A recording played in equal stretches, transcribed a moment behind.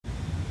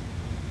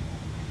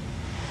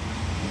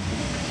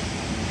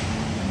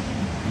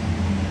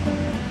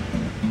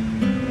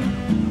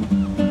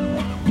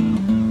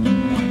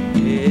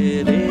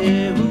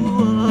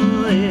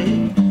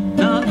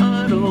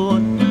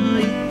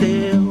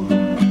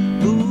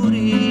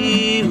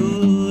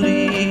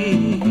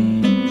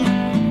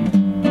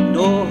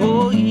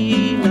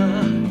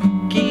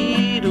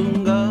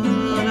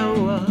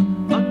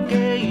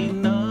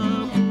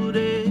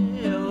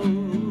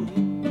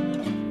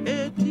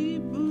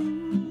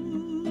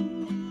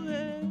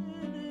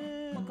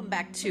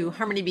back to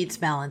Harmony Beats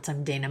Balance.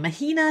 I'm Dana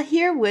Mahina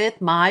here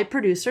with my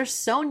producer,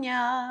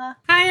 Sonia.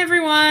 Hi,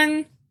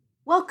 everyone.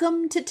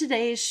 Welcome to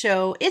today's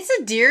show. It's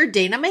a Dear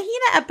Dana Mahina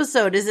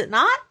episode, is it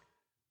not?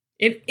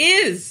 It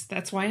is.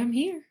 That's why I'm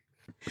here.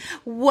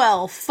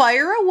 Well,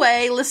 fire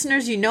away.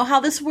 Listeners, you know how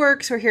this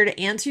works. We're here to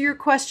answer your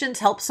questions,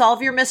 help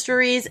solve your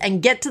mysteries,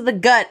 and get to the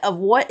gut of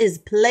what is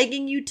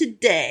plaguing you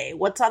today.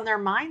 What's on their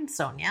mind,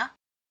 Sonia?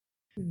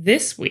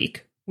 This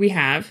week, we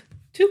have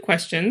 2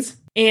 questions.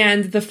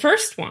 And the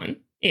first one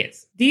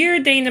is, Dear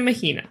Dana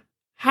Mahina,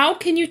 how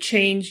can you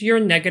change your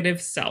negative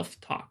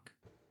self-talk?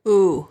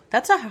 Ooh,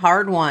 that's a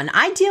hard one.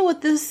 I deal with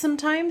this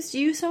sometimes. Do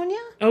you, Sonia?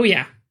 Oh,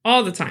 yeah.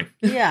 All the time.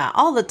 Yeah,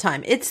 all the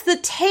time. It's the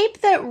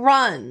tape that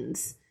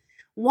runs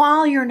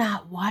while you're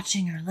not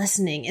watching or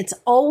listening. It's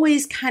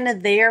always kind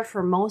of there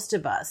for most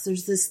of us.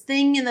 There's this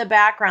thing in the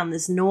background,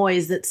 this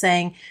noise that's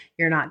saying,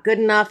 you're not good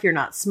enough, you're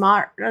not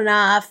smart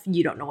enough,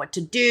 you don't know what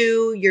to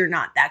do, you're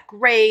not that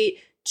great.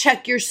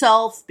 Check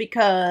yourself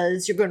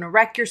because you're going to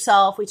wreck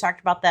yourself. We talked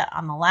about that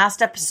on the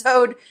last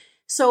episode.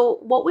 So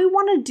what we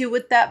want to do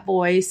with that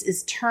voice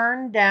is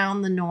turn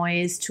down the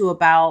noise to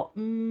about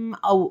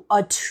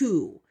a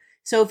 2.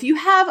 So if you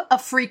have a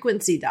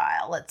frequency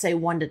dial, let's say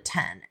 1 to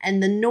 10,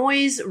 and the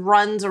noise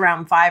runs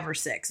around 5 or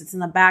 6, it's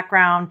in the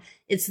background,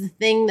 it's the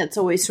thing that's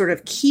always sort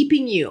of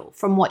keeping you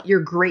from what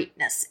your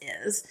greatness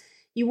is,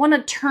 you want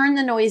to turn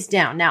the noise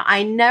down. Now,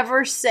 I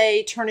never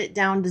say turn it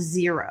down to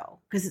 0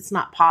 because it's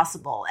not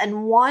possible.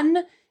 And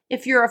 1,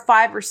 if you're a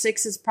 5 or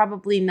 6, is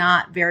probably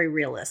not very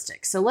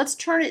realistic. So let's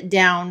turn it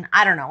down,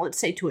 I don't know, let's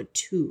say to a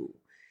 2,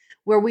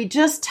 where we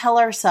just tell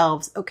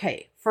ourselves,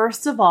 okay,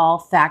 first of all,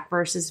 fact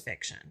versus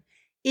fiction.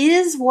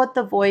 Is what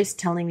the voice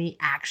telling me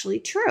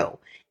actually true?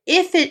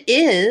 If it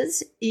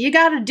is, you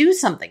got to do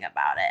something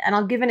about it. And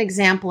I'll give an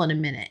example in a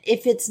minute.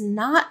 If it's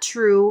not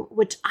true,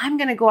 which I'm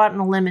going to go out on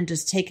a limb and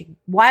just take a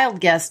wild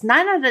guess,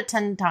 9 out of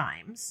 10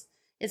 times,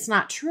 it's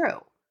not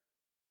true.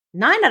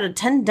 9 out of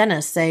 10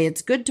 dentists say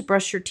it's good to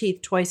brush your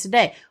teeth twice a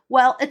day.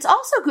 Well, it's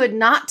also good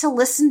not to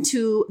listen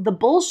to the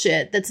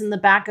bullshit that's in the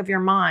back of your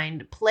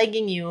mind,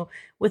 plaguing you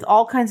with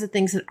all kinds of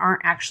things that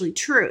aren't actually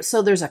true.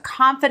 So there's a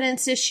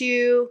confidence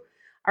issue.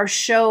 Our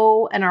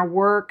show and our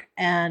work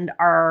and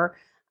our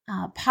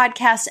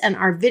podcast and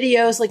our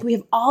videos. Like, we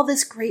have all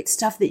this great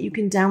stuff that you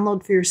can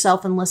download for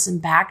yourself and listen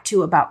back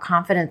to about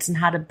confidence and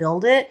how to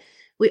build it.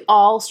 We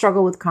all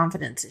struggle with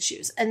confidence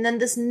issues. And then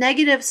this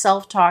negative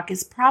self-talk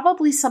is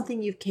probably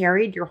something you've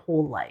carried your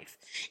whole life.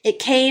 It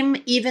came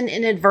even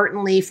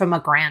inadvertently from a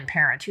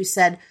grandparent who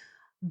said,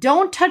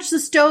 don't touch the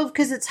stove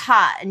because it's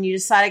hot. And you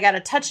decide I got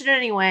to touch it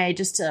anyway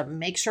just to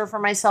make sure for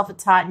myself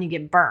it's hot, and you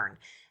get burned.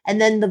 And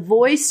then the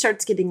voice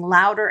starts getting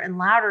louder and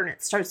louder, and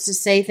it starts to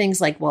say things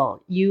like,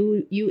 well,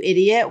 you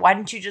idiot, why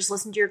didn't you just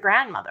listen to your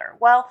grandmother?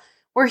 Well,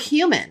 we're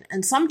human.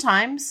 And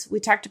sometimes, we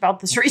talked about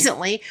this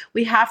recently,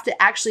 we have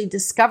to actually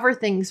discover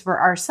things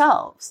for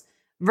ourselves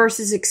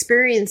versus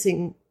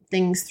experiencing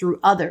things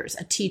through others,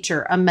 a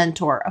teacher, a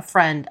mentor, a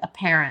friend, a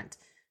parent.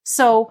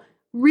 So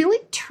really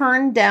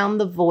turn down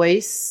the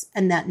voice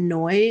and that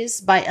noise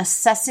by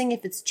assessing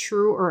if it's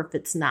true or if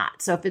it's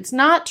not. So if it's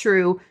not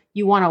true,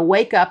 you want to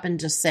wake up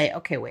and just say,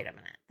 okay, wait a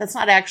minute. That's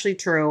not actually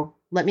true.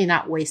 Let me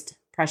not waste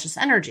precious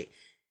energy.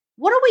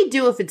 What do we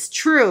do if it's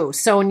true,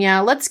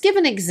 Sonia? Let's give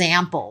an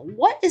example.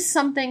 What is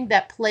something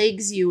that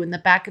plagues you in the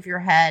back of your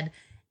head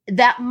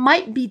that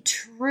might be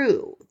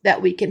true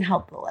that we can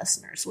help the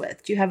listeners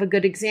with? Do you have a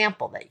good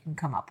example that you can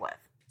come up with?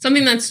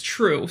 Something that's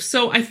true.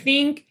 So I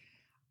think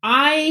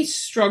I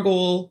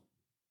struggle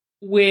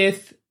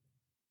with,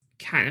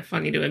 kind of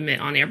funny to admit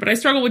on air, but I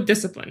struggle with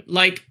discipline.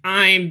 Like,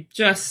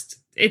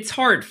 it's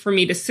hard for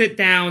me to sit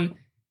down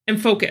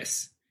and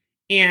focus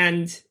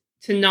and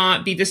to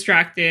not be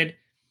distracted.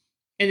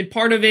 And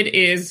part of it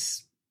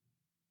is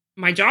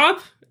my job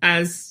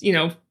as,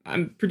 I'm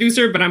a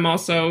producer, but I'm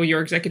also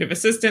your executive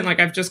assistant. Like,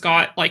 I've just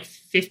got like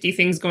 50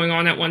 things going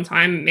on at one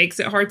time. It makes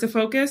it hard to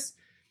focus.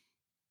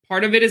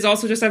 Part of it is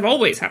also just I've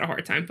always had a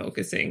hard time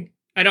focusing.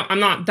 I'm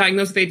not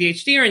diagnosed with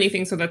ADHD or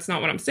anything, so that's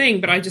not what I'm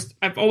saying. But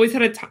I've always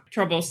had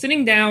trouble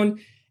sitting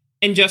down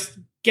and just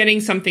getting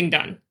something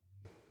done.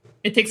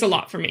 It takes a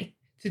lot for me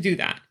to do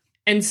that.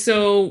 And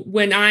so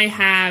when I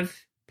have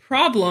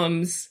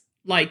problems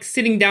like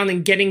sitting down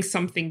and getting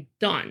something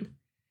done,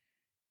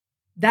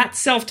 that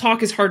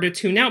self-talk is hard to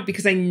tune out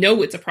because I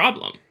know it's a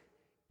problem.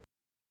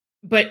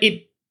 But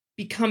it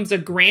becomes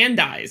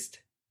aggrandized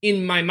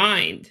in my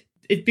mind.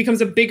 It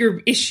becomes a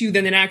bigger issue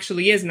than it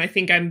actually is. And I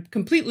think I'm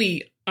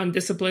completely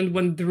undisciplined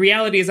when the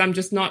reality is I'm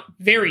just not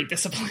very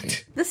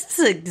disciplined. This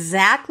is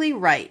exactly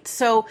right.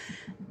 So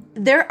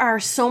there are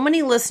so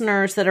many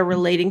listeners that are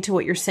relating to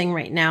what you're saying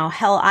right now.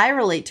 Hell, I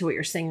relate to what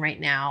you're saying right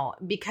now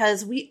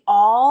because we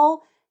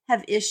all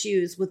have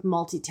issues with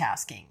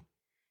multitasking.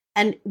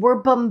 And we're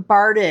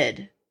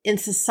bombarded in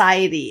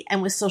society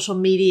and with social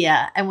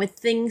media and with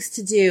things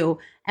to do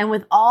and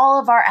with all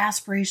of our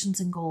aspirations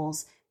and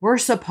goals. We're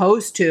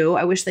supposed to,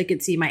 I wish they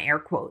could see my air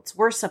quotes,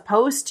 we're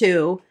supposed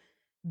to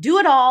do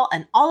it all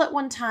and all at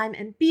one time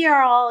and be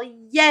all,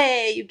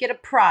 yay, you get a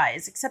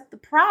prize. Except the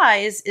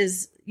prize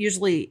is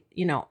usually,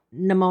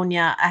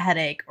 pneumonia, a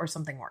headache, or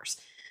something worse.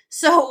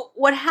 So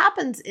what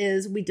happens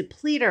is we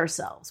deplete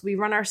ourselves. We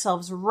run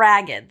ourselves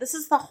ragged. This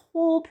is the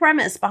whole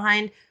premise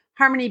behind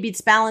harmony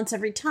beats balance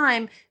every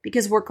time,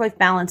 because work-life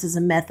balance is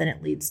a myth and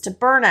it leads to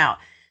burnout.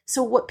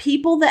 So what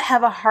people that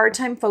have a hard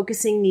time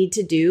focusing need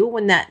to do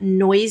when that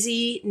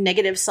noisy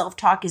negative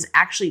self-talk is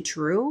actually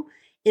true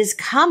is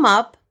come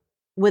up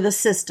with a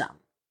system.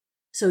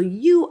 So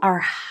you are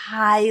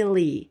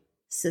highly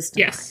systemized.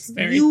 Yes,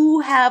 very. You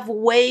have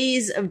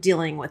ways of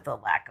dealing with the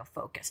lack of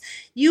focus.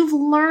 You've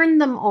learned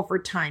them over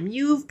time.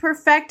 You've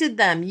perfected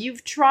them.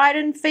 You've tried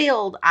and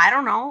failed,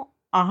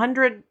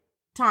 100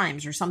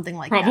 times or something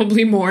like that.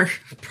 Probably more.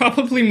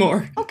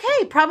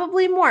 Okay,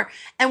 probably more.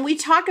 And we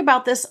talk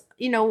about this,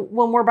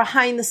 when we're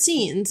behind the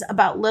scenes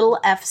about little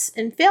F's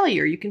in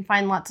failure. You can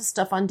find lots of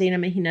stuff on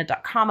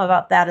danamahina.com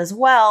about that as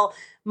well.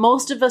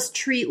 Most of us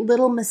treat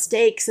little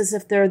mistakes as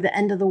if they're the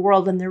end of the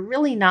world, and they're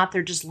really not.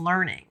 They're just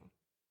learning.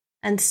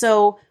 And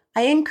so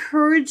I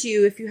encourage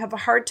you, if you have a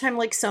hard time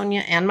like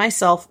Sonia and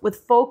myself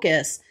with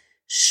focus,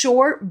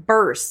 short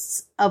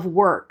bursts of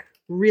work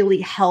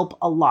really help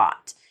a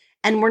lot.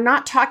 And we're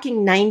not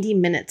talking 90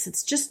 minutes.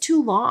 It's just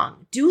too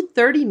long. Do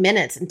 30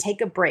 minutes and take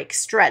a break,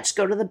 stretch,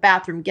 go to the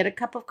bathroom, get a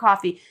cup of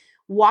coffee,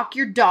 walk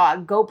your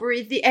dog, go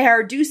breathe the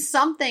air, do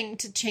something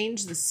to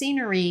change the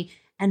scenery,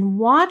 and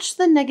watch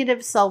the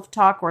negative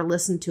self-talk, or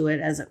listen to it,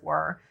 as it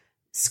were,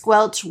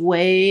 squelch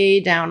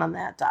way down on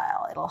that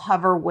dial. It'll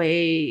hover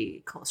way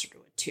closer to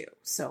it too.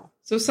 So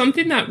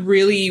something that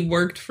really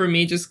worked for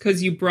me, just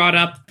because you brought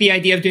up the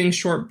idea of doing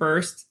short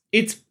bursts,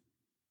 I'm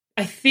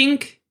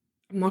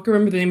not going to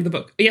remember the name of the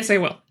book. Yes, I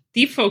will.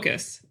 Deep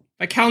Focus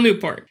by Cal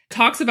Newport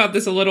talks about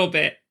this a little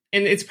bit.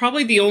 And it's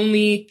probably the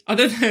only,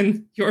 other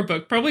than your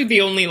book, probably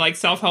the only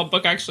self-help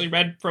book I actually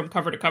read from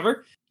cover to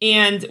cover.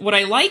 And what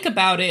I like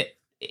about it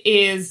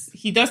is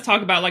he does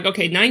talk about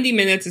 90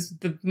 minutes is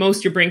the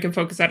most your brain can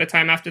focus at a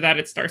time. After that,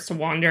 it starts to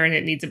wander and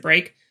it needs a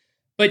break.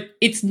 But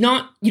it's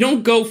not, you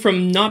don't go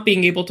from not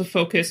being able to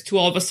focus to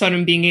all of a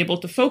sudden being able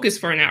to focus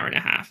for an hour and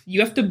a half.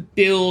 You have to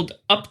build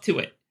up to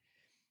it.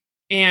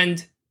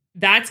 And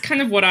that's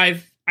kind of what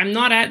I'm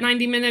not at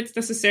 90 minutes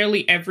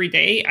necessarily every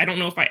day. I don't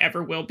know if I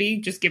ever will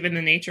be, just given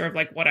the nature of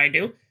what I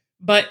do.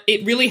 But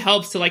it really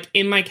helps to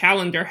in my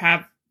calendar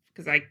have,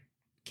 because I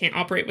can't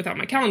operate without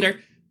my calendar,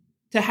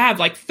 to have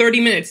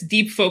 30 minutes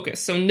deep focus.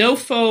 So no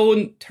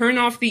phone, turn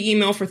off the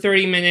email for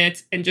 30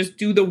 minutes and just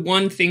do the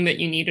one thing that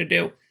you need to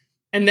do.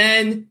 And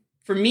then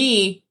for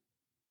me,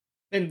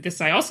 and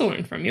this I also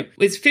learned from you,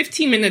 is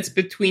 15 minutes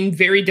between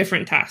very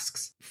different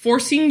tasks.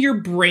 Forcing your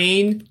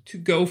brain to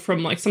go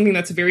from something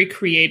that's very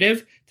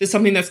creative to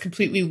something that's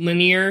completely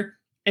linear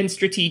and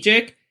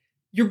strategic,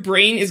 your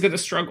brain is going to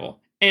struggle.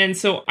 And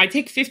so I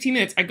take 15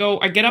 minutes, I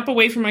get up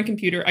away from my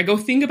computer, I go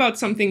think about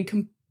something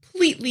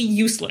completely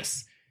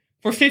useless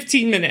for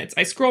 15 minutes.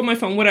 I scroll my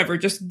phone, whatever,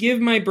 just give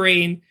my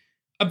brain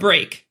a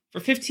break for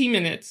 15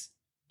 minutes.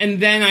 And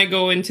then I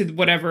go into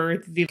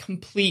whatever the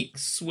complete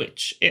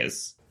switch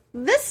is.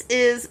 This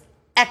is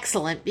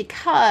excellent,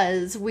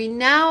 because we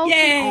now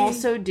can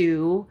also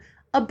do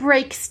a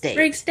break state.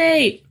 Break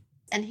state.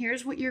 And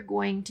here's what you're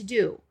going to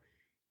do.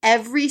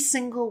 Every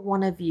single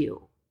one of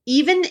you,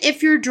 even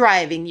if you're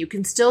driving, you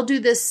can still do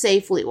this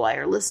safely while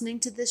you're listening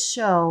to this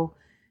show.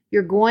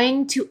 You're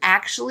going to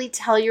actually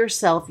tell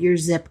yourself your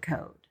zip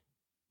code,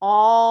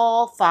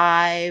 all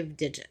 5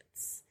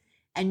 digits.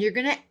 And you're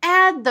going to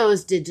add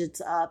those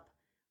digits up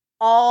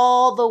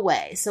all the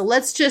way. So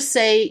let's just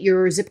say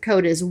your zip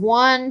code is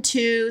 1,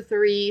 2,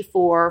 3,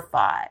 4,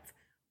 5.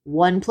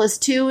 1 plus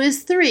 2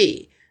 is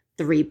 3.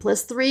 3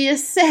 plus 3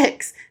 is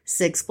 6.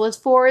 6 plus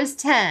 4 is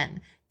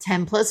 10.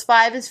 10 plus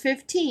 5 is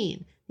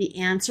 15. The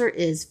answer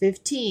is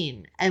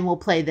 15. And we'll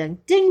play the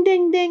ding,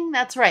 ding, ding.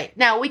 That's right.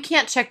 Now, we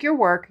can't check your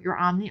work. You're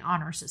on the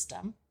honor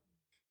system.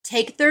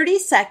 Take 30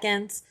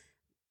 seconds.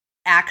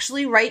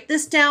 Actually write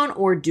this down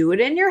or do it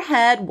in your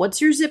head.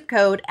 What's your zip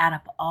code? Add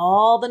up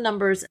all the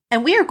numbers.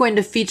 And we are going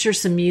to feature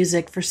some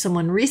music for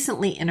someone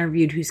recently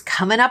interviewed who's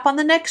coming up on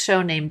the next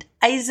show, named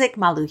Isaac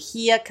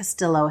Maluhia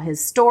Castillo.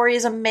 His story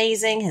is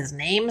amazing. His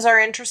names are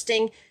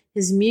interesting.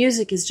 His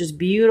music is just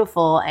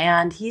beautiful.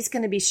 And he's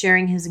going to be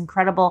sharing his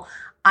incredible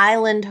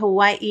island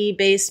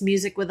Hawaii-based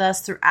music with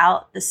us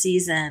throughout the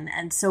season.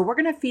 And so we're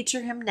going to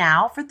feature him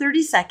now for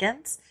 30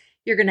 seconds.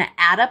 You're going to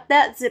add up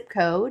that zip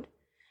code.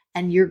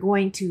 And you're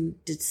going to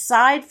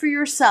decide for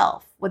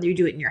yourself, whether you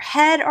do it in your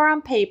head or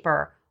on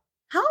paper,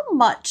 how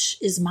much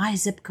is my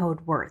zip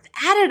code worth?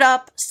 Add it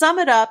up, sum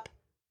it up,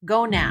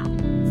 go now.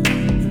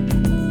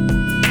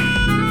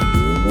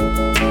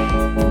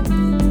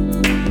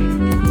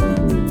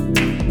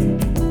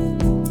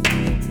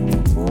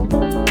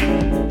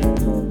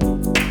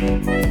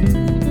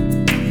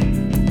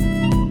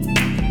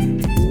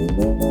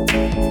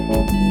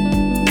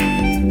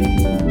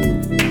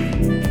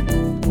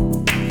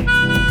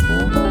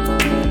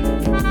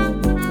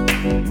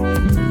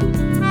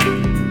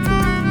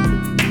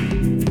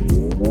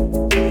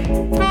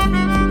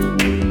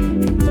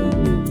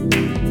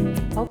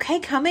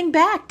 coming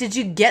back. Did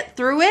you get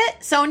through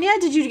it? Sonia,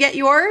 did you get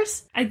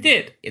yours? I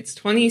did. It's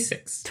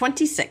 26.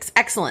 26.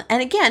 Excellent.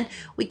 And again,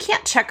 we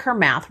can't check her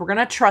math. We're going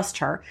to trust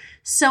her.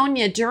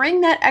 Sonia,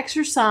 during that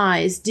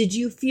exercise, did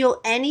you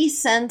feel any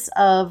sense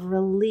of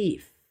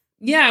relief?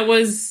 Yeah, it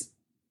was,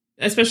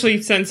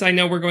 especially since I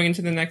know we're going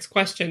into the next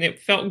question, it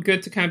felt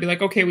good to kind of be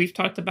like, okay, we've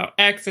talked about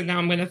X, and now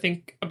I'm going to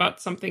think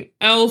about something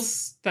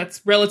else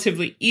that's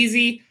relatively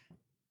easy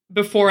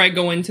before I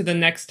go into the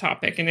next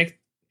topic. And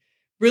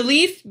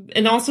relief,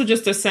 and also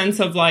just a sense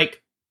of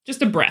like,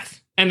 just a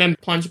breath, and then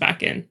plunge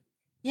back in.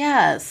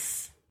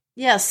 Yes.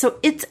 Yes. So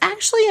it's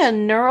actually a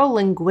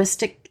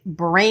neuro-linguistic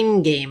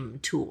brain game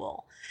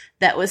tool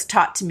that was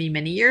taught to me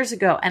many years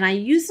ago. And I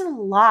use it a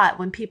lot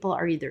when people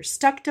are either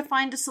stuck to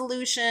find a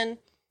solution,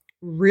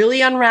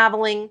 really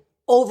unraveling,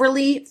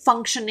 overly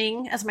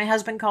functioning, as my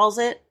husband calls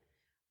it,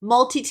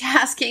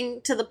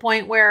 multitasking to the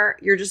point where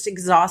you're just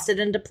exhausted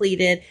and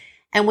depleted.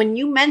 And when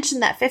you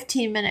mentioned that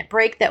 15-minute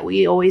break that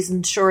we always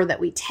ensure that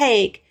we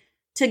take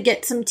to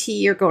get some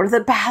tea or go to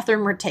the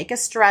bathroom or take a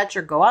stretch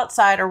or go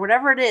outside or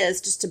whatever it is,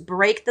 just to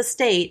break the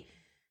state,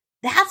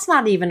 that's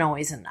not even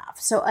always enough.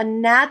 So a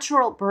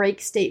natural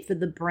break state for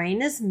the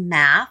brain is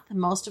math.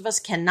 Most of us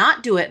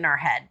cannot do it in our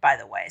head, by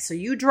the way. So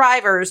you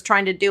drivers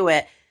trying to do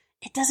it,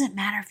 it doesn't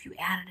matter if you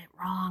added it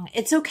wrong.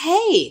 It's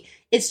okay.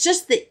 It's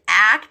just the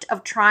act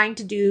of trying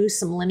to do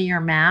some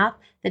linear math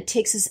that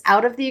takes us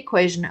out of the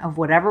equation of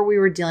whatever we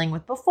were dealing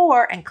with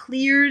before and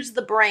clears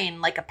the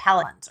brain like a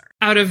palate cleanser.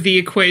 Out of the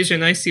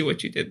equation. I see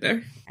what you did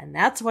there. And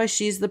that's why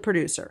she's the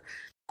producer.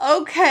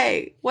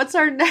 Okay, what's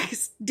our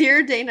next?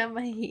 Dear Dana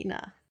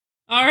Mahina.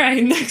 All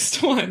right,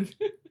 next one.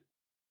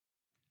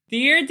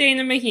 Dear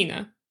Dana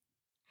Mahina,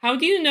 how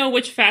do you know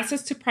which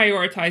facets to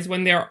prioritize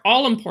when they are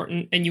all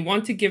important and you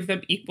want to give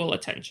them equal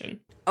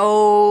attention?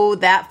 Oh,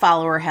 that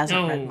follower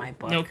hasn't read my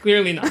book. No,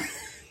 clearly not.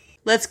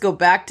 Let's go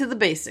back to the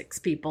basics,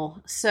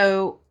 people.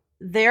 So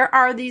there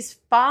are these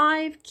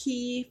 5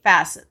 key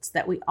facets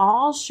that we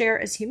all share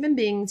as human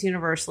beings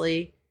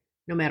universally,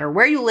 no matter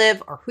where you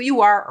live or who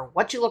you are or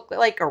what you look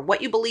like or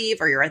what you believe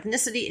or your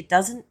ethnicity. It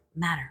doesn't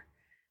matter.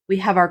 We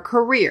have our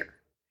career.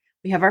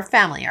 We have our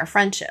family, our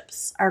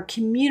friendships, our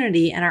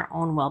community, and our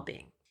own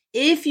well-being.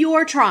 If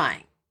you're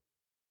trying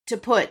to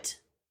put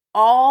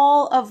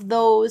all of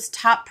those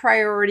top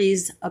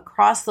priorities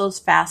across those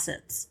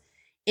facets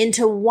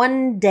into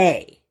one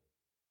day,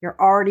 you're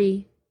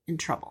already in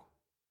trouble.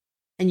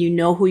 And you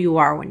know who you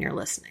are when you're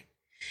listening.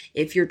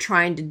 If you're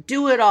trying to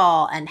do it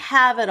all and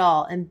have it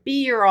all and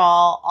be your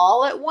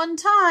all at one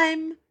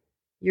time,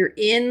 you're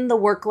in the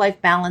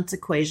work-life balance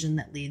equation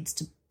that leads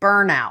to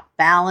burnout.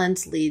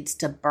 Balance leads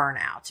to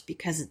burnout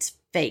because it's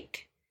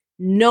fake.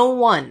 No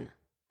one,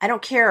 I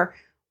don't care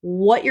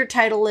what your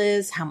title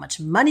is, how much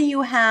money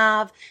you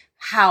have,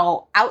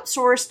 how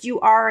outsourced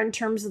you are in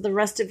terms of the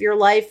rest of your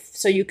life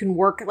so you can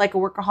work like a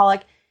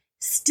workaholic.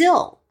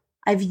 Still,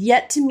 I've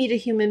yet to meet a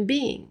human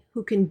being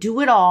who can do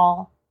it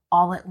all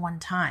at one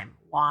time.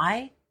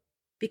 Why?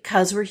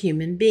 Because we're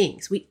human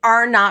beings. We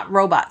are not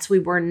robots. We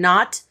were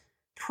not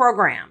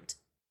programmed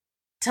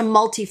to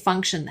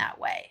multifunction that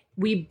way.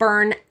 We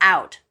burn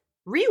out.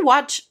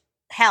 Rewatch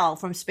Hal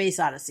from Space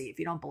Odyssey if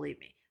you don't believe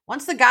me.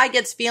 Once the guy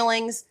gets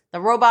feelings,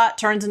 the robot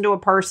turns into a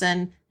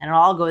person and it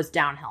all goes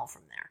downhill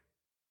from there.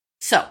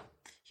 So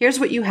here's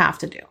what you have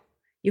to do.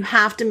 You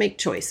have to make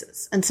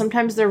choices. And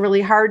sometimes they're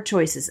really hard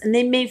choices. And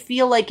they may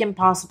feel like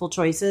impossible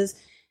choices.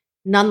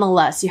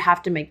 Nonetheless, you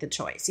have to make the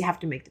choice. You have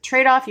to make the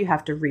trade-off. You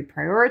have to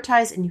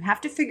reprioritize. And you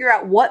have to figure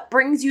out what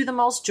brings you the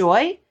most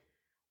joy.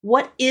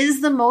 What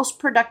is the most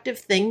productive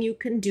thing you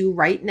can do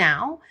right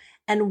now?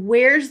 And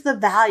where's the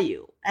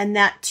value? And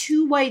that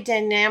two-way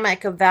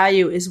dynamic of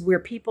value is where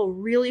people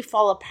really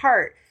fall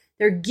apart.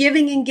 They're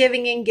giving and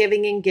giving and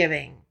giving and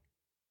giving.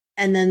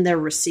 And then they're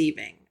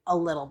receiving a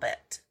little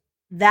bit.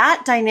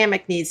 That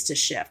dynamic needs to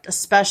shift,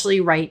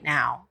 especially right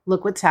now.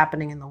 Look what's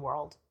happening in the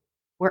world.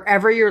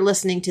 Wherever you're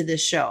listening to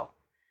this show,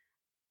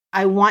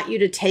 I want you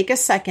to take a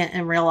second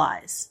and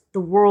realize the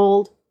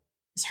world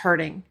is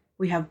hurting.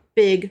 We have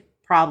big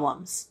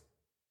problems.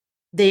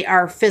 They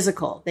are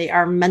physical, they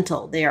are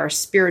mental, they are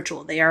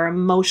spiritual, they are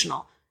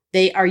emotional,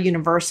 they are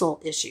universal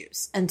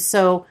issues. And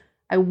so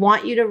I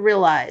want you to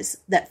realize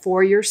that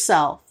for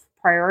yourself,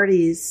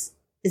 priorities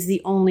is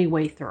the only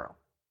way through.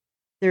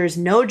 There is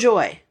no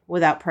joy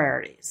without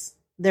priorities.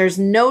 There's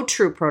no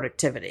true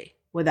productivity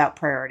without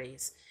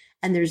priorities.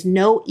 And there's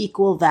no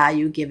equal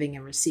value giving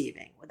and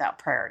receiving without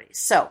priorities.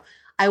 So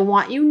I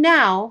want you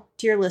now,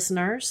 dear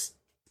listeners,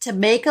 to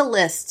make a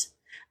list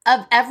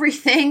of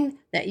everything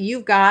that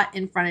you've got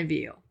in front of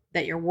you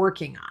that you're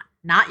working on.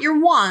 Not your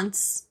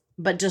wants,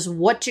 but just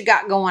what you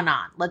got going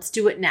on. Let's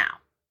do it now.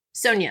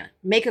 Sonia,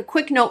 make a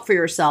quick note for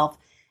yourself.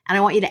 And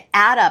I want you to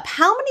add up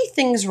how many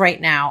things right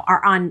now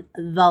are on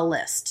the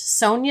list,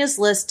 Sonia's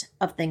list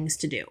of things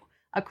to do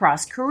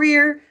across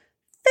career,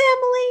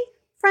 family,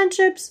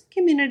 friendships,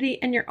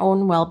 community, and your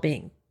own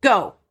well-being.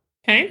 Go.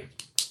 Okay.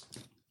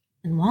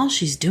 And while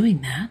she's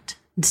doing that,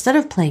 instead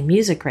of playing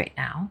music right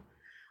now,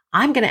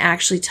 I'm going to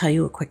actually tell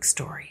you a quick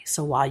story.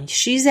 So while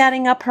she's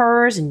adding up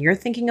hers and you're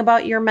thinking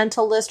about your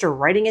mental list or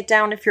writing it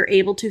down if you're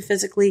able to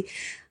physically,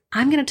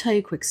 I'm going to tell you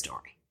a quick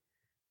story.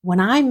 When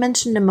I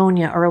mentioned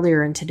pneumonia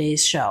earlier in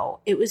today's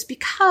show, it was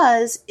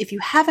because if you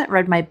haven't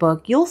read my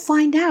book, you'll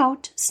find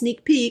out,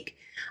 sneak peek,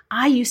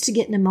 I used to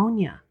get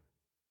pneumonia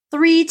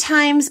 3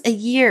 times a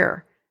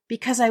year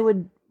because I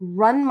would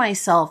run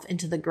myself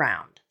into the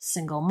ground.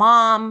 Single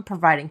mom,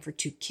 providing for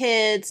 2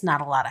 kids,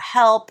 not a lot of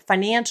help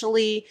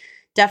financially,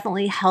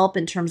 definitely help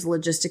in terms of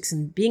logistics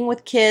and being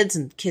with kids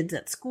and kids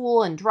at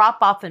school and drop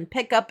off and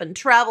pick up and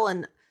travel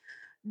and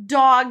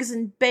dogs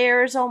and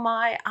bears. Oh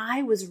my,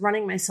 I was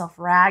running myself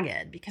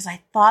ragged because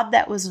I thought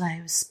that was what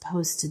I was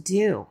supposed to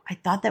do. I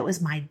thought that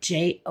was my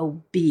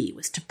JOB,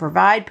 was to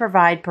provide,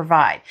 provide,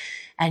 provide.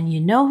 And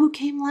you know who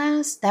came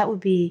last? That would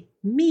be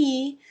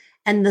me.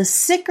 And the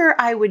sicker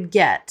I would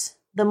get,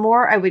 the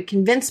more I would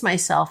convince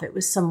myself it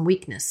was some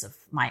weakness of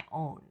my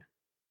own.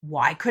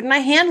 Why couldn't I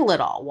handle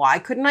it all? Why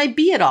couldn't I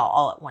be it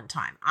all at one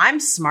time? I'm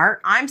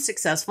smart. I'm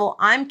successful.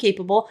 I'm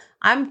capable.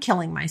 I'm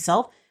killing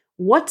myself.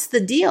 What's the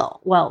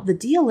deal? Well, the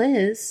deal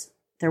is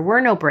there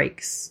were no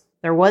breaks.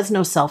 There was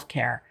no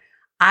self-care.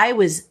 I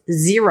was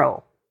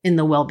 0 in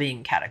the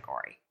well-being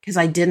category because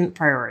I didn't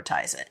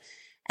prioritize it.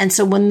 And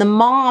so when the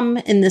mom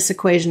in this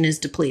equation is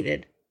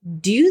depleted,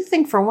 do you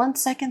think for 1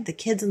 second the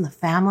kids in the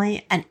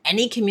family and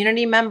any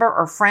community member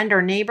or friend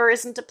or neighbor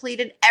isn't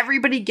depleted?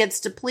 Everybody gets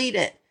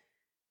depleted.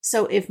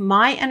 So if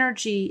my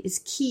energy is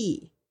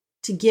key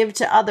to give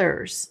to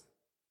others,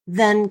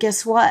 then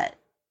guess what?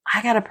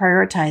 I got to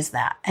prioritize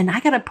that. And I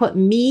got to put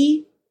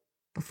me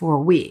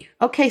before we.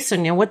 Okay,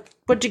 Sonia,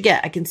 what'd you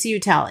get? I can see you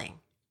tallying.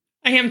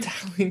 I am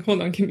tallying.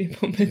 Hold on, give me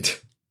a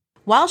moment.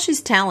 While she's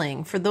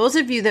tallying, for those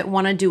of you that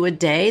want to do a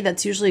day,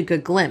 that's usually a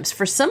good glimpse.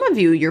 For some of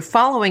you, you're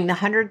following the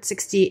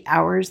 168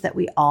 hours that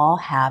we all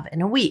have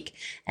in a week.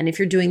 And if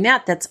you're doing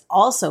that, that's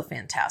also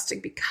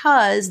fantastic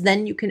because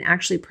then you can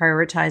actually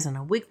prioritize on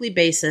a weekly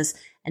basis.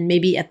 And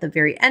maybe at the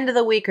very end of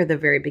the week or the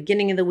very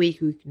beginning of the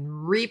week, we can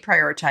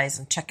reprioritize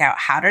and check out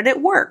how did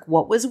it work?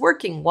 What was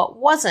working? What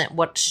wasn't?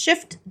 What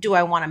shift do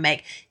I want to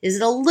make? Is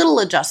it a little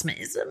adjustment?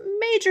 Is it a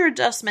major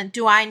adjustment?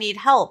 Do I need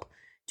help?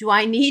 Do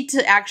I need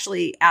to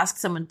actually ask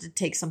someone to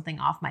take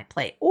something off my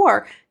plate?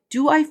 Or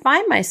do I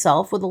find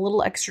myself with a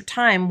little extra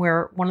time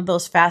where one of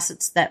those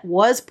facets that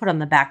was put on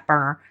the back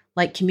burner,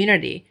 like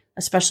community,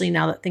 especially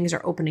now that things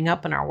are opening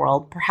up in our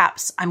world,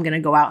 perhaps I'm going to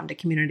go out into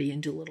community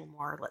and do a little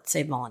more, let's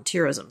say,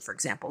 volunteerism, for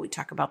example. We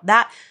talk about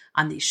that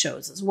on these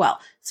shows as well.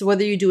 So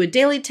whether you do a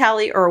daily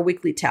tally or a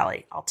weekly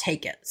tally, I'll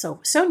take it.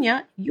 So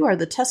Sonia, you are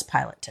the test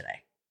pilot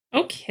today.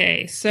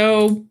 Okay,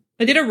 so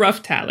I did a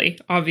rough tally,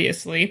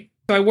 obviously.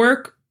 So I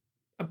work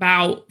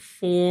about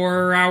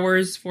 4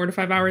 to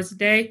 5 hours a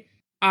day.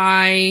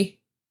 I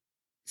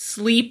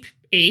sleep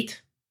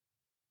 8.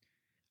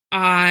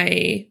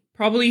 I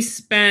probably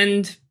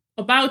spend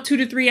about 2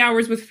 to 3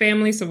 hours with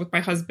family. So with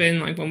my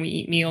husband, like when we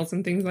eat meals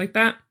and things like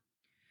that. I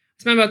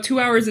spend about 2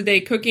 hours a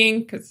day cooking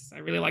because I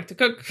really like to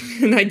cook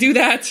and I do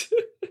that.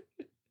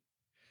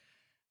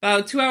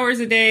 About 2 hours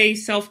a day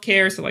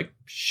self-care. So like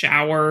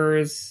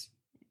showers,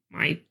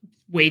 my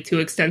way too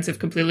extensive,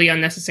 completely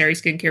unnecessary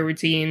skincare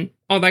routine,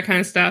 all that kind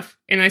of stuff.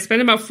 And I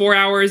spend about 4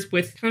 hours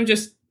with kind of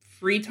just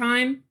free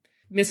time,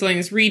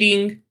 miscellaneous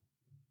reading,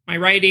 my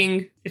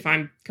writing. If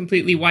I'm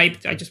completely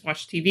wiped, I just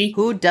watch TV.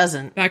 Who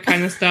doesn't? That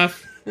kind of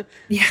stuff.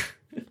 Yeah,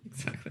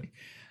 exactly.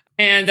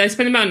 And I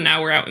spend about an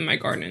hour out in my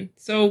garden.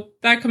 So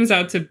that comes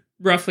out to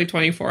roughly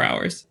 24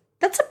 hours.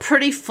 That's a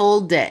pretty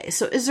full day.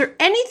 So is there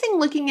anything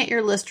looking at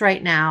your list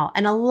right now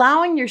and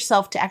allowing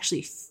yourself to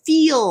actually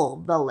feel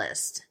the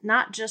list,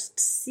 not just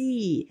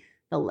see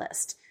the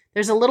list?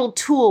 There's a little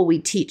tool we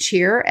teach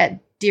here at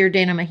Dear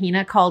Dana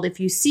Mahina called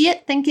If You See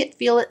It, Think It,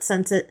 Feel It,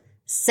 Sense It,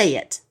 Say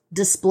It,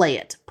 Display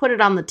It, put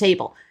it on the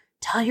table.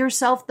 Tell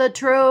yourself the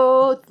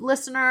truth,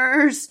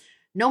 listeners.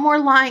 No more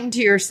lying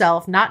to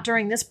yourself, not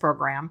during this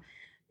program.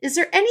 Is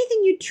there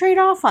anything you'd trade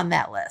off on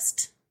that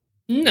list?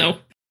 No.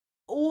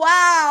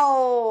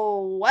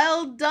 Wow.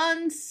 Well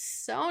done,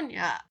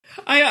 Sonia.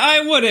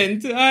 I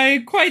wouldn't.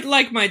 I quite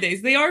like my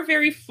days. They are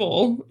very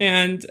full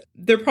and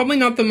they're probably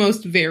not the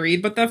most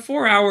varied, but that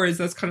 4 hours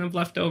that's kind of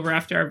left over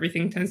after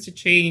everything tends to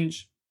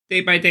change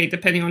day by day,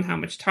 depending on how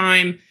much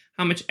time,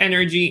 how much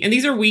energy. And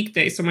these are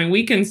weekdays. So my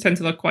weekends tend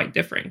to look quite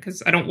different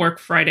because I don't work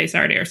Friday,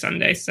 Saturday, or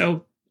Sunday.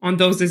 So on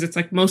those days, it's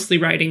like mostly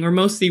writing or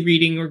mostly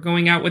reading or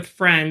going out with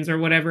friends or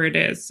whatever it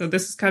is. So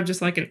this is kind of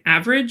just like an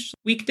average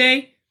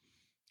weekday.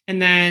 And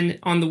then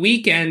on the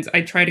weekends,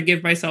 I try to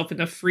give myself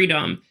enough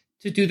freedom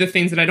to do the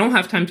things that I don't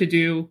have time to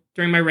do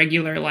during my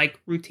regular, like,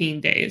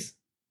 routine days.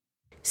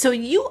 So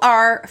you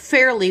are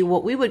fairly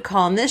what we would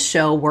call in this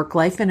show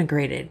work-life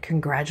integrated.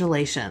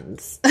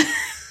 Congratulations.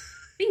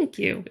 Thank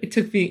you.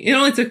 It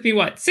only took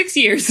me, 6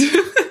 years?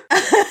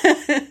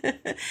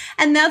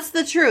 And that's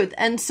the truth.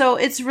 And so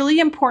it's really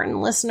important,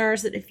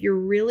 listeners, that if you're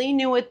really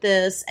new at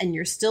this and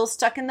you're still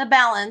stuck in the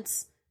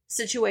balance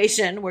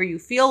situation where you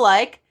feel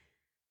like,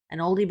 an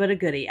oldie but a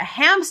goodie, a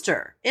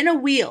hamster in a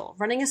wheel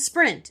running a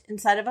sprint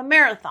inside of a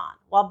marathon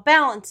while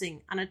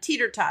balancing on a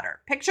teeter-totter.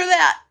 Picture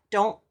that.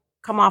 Don't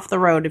come off the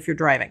road if you're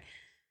driving.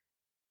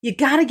 You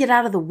got to get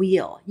out of the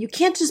wheel. You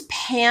can't just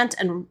pant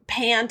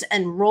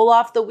and roll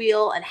off the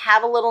wheel and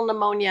have a little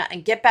pneumonia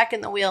and get back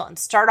in the wheel and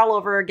start all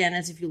over again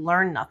as if you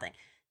learned nothing.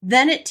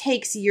 Then it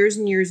takes years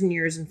and years and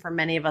years, and for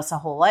many of us a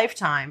whole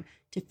lifetime,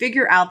 to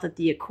figure out that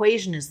the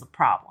equation is the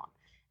problem.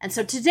 And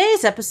so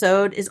today's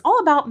episode is all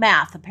about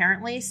math,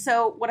 apparently.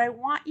 So what I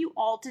want you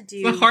all to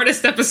do... The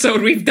hardest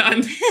episode we've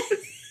done.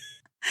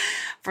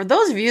 For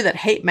those of you that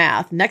hate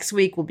math, next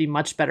week will be a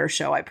much better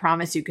show, I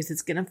promise you, because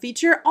it's going to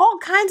feature all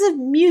kinds of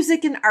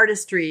music and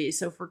artistry.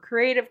 So for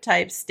creative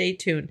types, stay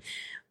tuned.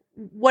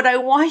 What I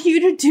want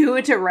you to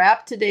do to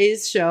wrap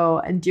today's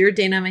show and Dear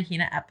Dana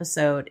Mahina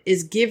episode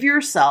is give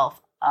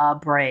yourself a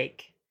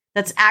break.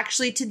 That's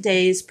actually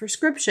today's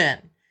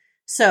prescription.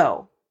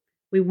 So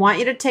we want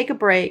you to take a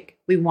break.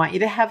 We want you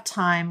to have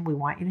time. We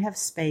want you to have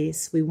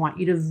space. We want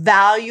you to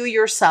value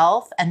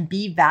yourself and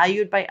be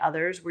valued by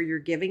others where you're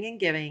giving and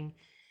giving.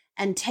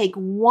 And take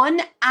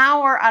 1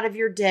 hour out of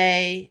your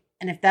day,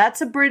 and if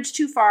that's a bridge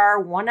too far,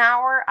 1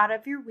 hour out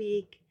of your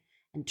week,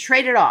 and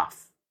trade it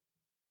off.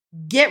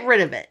 Get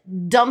rid of it.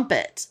 Dump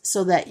it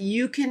so that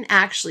you can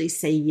actually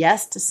say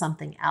yes to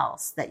something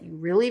else that you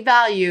really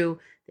value,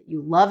 that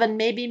you love and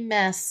maybe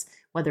miss,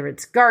 whether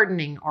it's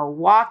gardening or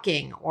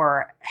walking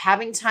or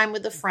having time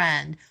with a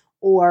friend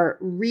or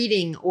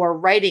reading or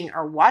writing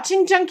or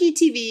watching junky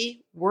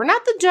TV. We're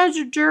not the judge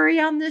or jury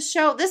on this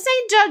show. This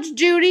ain't Judge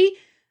Judy.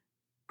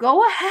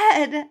 Go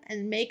ahead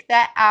and make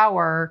that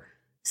hour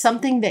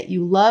something that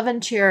you love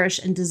and cherish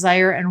and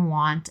desire and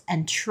want,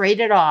 and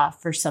trade it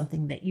off for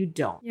something that you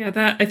don't.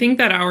 Yeah, I think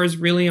that hour is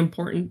really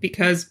important,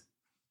 because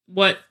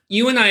what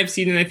you and I have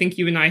seen, and I think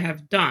you and I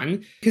have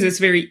done, because it's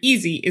very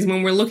easy, is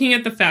when we're looking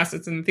at the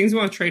facets and the things we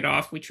want to trade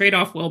off, we trade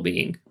off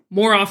well-being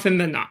more often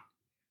than not.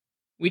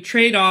 We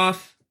trade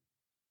off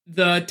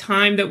the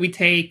time that we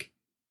take.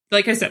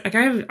 Like I said,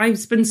 I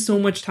spend so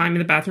much time in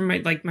the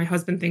bathroom. My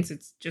husband thinks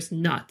it's just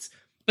nuts.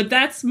 But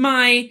that's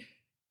my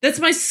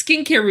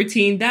skincare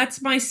routine.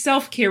 That's my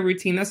self-care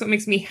routine. That's what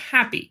makes me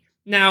happy.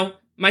 Now,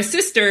 my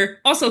sister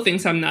also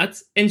thinks I'm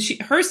nuts, and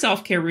her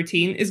self-care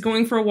routine is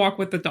going for a walk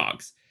with the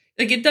dogs.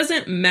 Like, it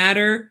doesn't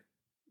matter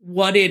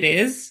what it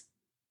is.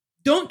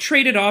 Don't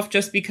trade it off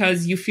just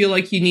because you feel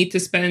like you need to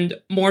spend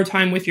more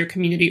time with your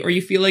community, or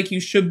you feel like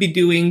you should be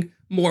doing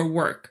more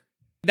work.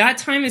 That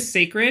time is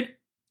sacred.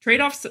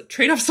 Trade off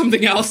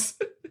something else.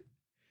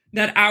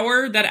 That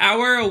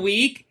hour a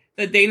week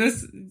that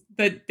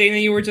Dana,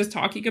 you were just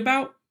talking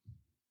about,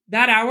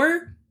 that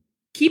hour,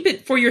 keep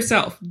it for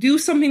yourself. Do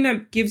something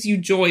that gives you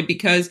joy,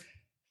 because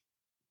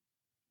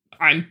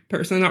I'm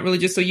personally not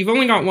religious, so you've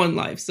only got one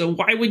life. So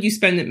why would you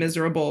spend it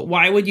miserable?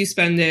 Why would you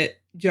spend it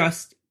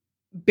just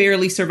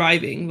barely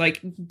surviving?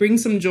 Like, bring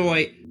some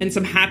joy and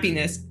some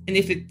happiness. And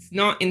if it's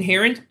not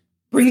inherent,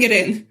 bring it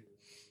in.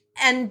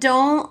 And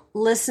don't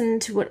listen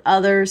to what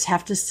others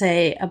have to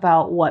say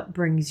about what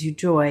brings you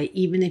joy,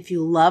 even if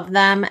you love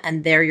them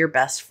and they're your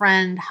best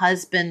friend,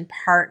 husband,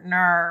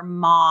 partner,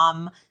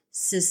 mom,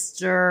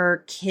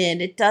 sister,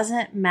 kid. It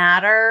doesn't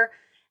matter.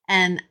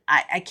 And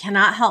I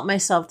cannot help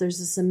myself. There's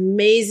this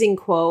amazing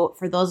quote.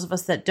 For those of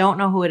us that don't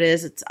know who it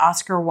is, it's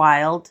Oscar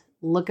Wilde.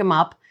 Look him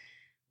up.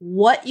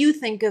 What you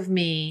think of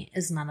me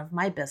is none of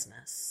my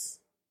business.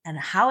 And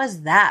how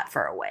is that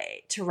for a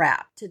way to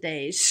wrap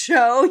today's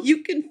show?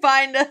 You can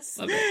find us.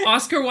 Love it.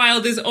 Oscar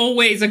Wilde is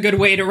always a good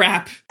way to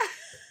wrap.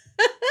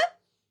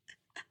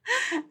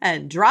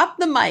 And drop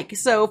the mic.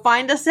 So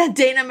find us at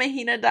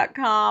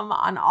danamahina.com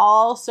on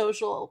all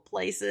social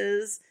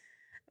places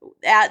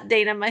at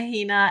Dana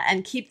Mahina,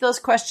 and keep those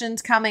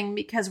questions coming,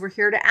 because we're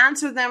here to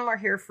answer them. We're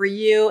here for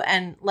you.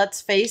 And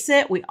let's face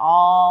it, we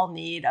all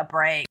need a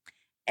break.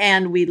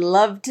 And we'd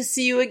love to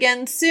see you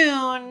again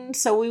soon.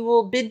 So we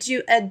will bid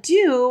you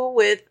adieu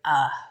with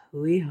a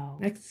hui ho.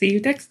 See you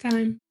next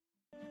time.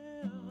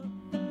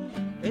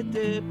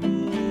 Ete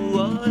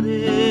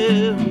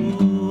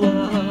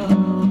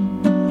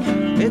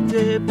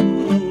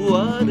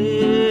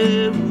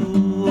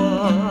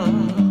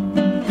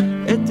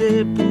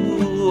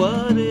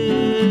puare